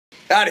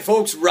Howdy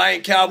folks,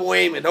 Ryan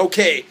Cowboy Eamon.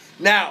 Okay,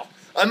 now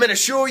I'm going to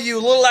show you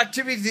a little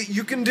activity that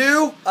you can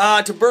do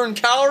to burn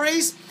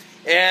calories.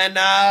 And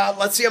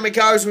let's see how many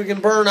calories we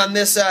can burn on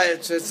this.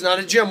 It's not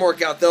a gym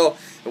workout though.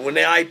 And when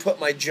I put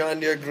my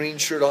John Deere green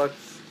shirt on,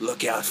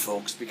 look out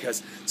folks,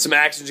 because some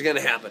actions are going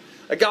to happen.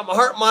 I got my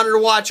heart monitor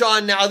watch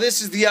on. Now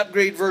this is the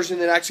upgrade version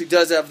that actually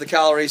does have the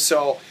calories,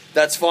 so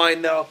that's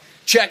fine though.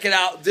 Check it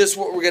out. This is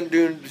what we're going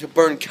to do to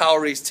burn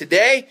calories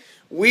today.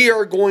 We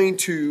are going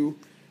to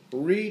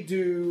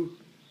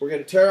we're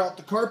going to tear out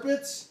the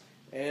carpets,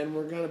 and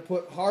we're going to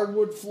put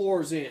hardwood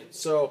floors in.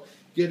 So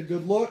get a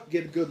good look,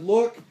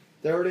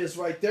 There it is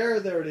right there.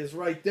 There it is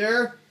right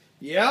there.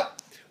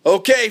 Yep.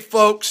 Okay,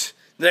 folks.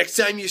 Next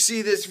time you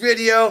see this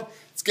video,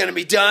 it's going to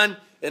be done,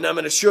 and I'm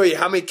going to show you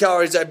how many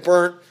calories I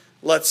burnt.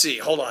 Let's see.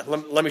 Hold on.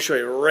 Let me show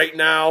you. Right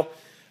now,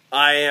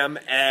 I am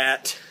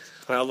at,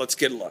 well, let's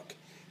get a look.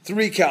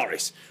 3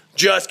 calories.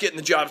 Just getting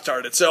the job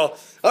started. So,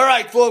 all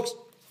right, folks.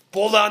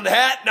 Pull down the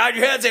hat, nod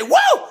your head, and say,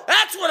 whoa,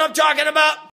 that's what I'm talking about.